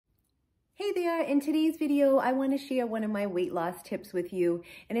Hey there, in today's video, I want to share one of my weight loss tips with you,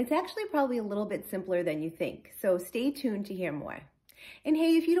 and it's actually probably a little bit simpler than you think, so stay tuned to hear more. And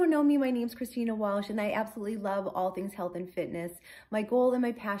hey, if you don't know me, my name's Christina Walsh, and I absolutely love all things health and fitness. My goal and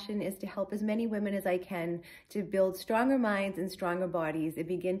my passion is to help as many women as I can to build stronger minds and stronger bodies and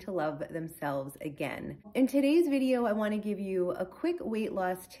begin to love themselves again. In today's video, I want to give you a quick weight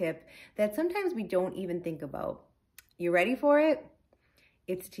loss tip that sometimes we don't even think about. You ready for it?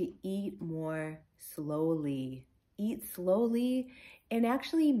 It's to eat more slowly. Eat slowly and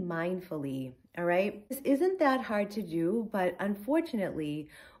actually mindfully, all right? This isn't that hard to do, but unfortunately,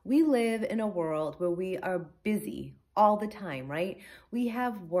 we live in a world where we are busy all the time, right? We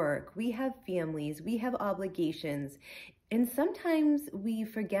have work, we have families, we have obligations, and sometimes we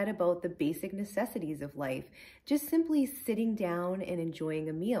forget about the basic necessities of life, just simply sitting down and enjoying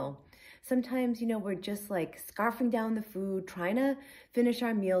a meal. Sometimes, we're just like scarfing down the food, trying to finish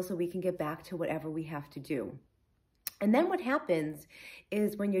our meal so we can get back to whatever we have to do. And then what happens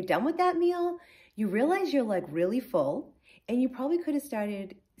is when you're done with that meal, you realize you're like really full and you probably could have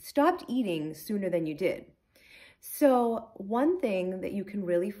stopped eating sooner than you did. So one thing that you can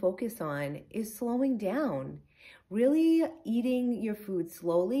really focus on is slowing down, really eating your food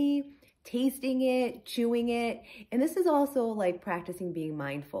slowly, tasting it, chewing it. And this is also like practicing being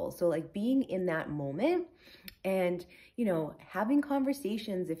mindful. So like being in that moment and, having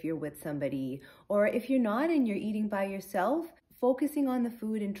conversations if you're with somebody, or if you're not and you're eating by yourself, focusing on the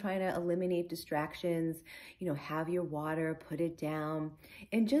food and trying to eliminate distractions, have your water, put it down,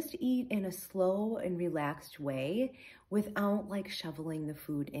 and just eat in a slow and relaxed way without like shoveling the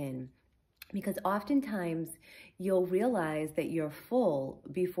food in. Because oftentimes you'll realize that you're full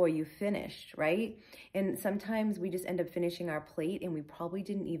before you finished, right? And sometimes we just end up finishing our plate and we probably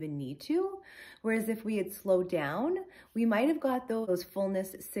didn't even need to. Whereas if we had slowed down, we might have got those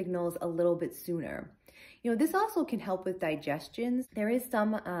fullness signals a little bit sooner. This also can help with digestions. There is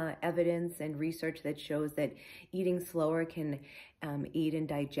some evidence and research that shows that eating slower can aid in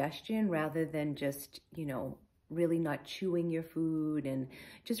digestion rather than just, really not chewing your food and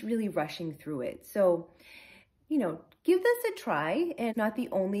just really rushing through it. So, give this a try, and not the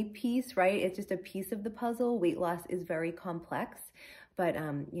only piece, right? It's just a piece of the puzzle. Weight loss is very complex, but,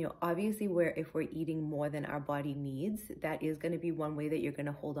 obviously if we're eating more than our body needs, that is going to be one way that you're going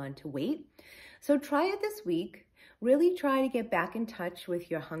to hold on to weight. So try it this week. Really try to get back in touch with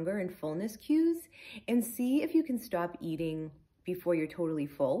your hunger and fullness cues and see if you can stop eating before you're totally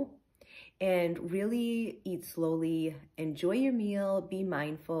full. And really eat slowly, enjoy your meal, be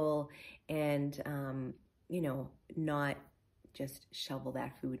mindful, and, not just shovel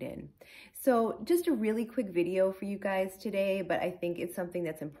that food in. So just a really quick video for you guys today, but I think it's something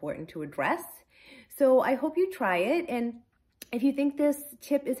that's important to address. So I hope you try it. And if you think this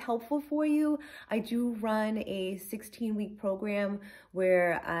tip is helpful for you, I do run a 16-week program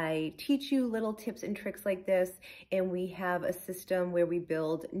where I teach you little tips and tricks like this, and we have a system where we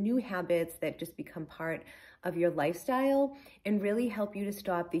build new habits that just become part of your lifestyle and really help you to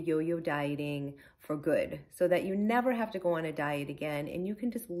stop the yo-yo dieting for good so that you never have to go on a diet again and you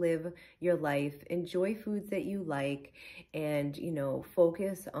can just live your life, enjoy foods that you like, and,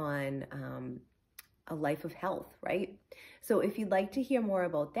 focus on a life of health, right? So if you'd like to hear more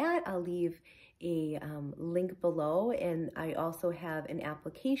about that, I'll leave a link below, and I also have an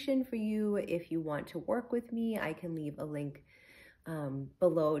application for you. If you want to work with me, I can leave a link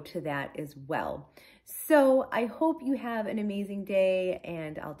below to that as well. So I hope you have an amazing day,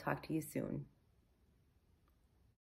 and I'll talk to you soon.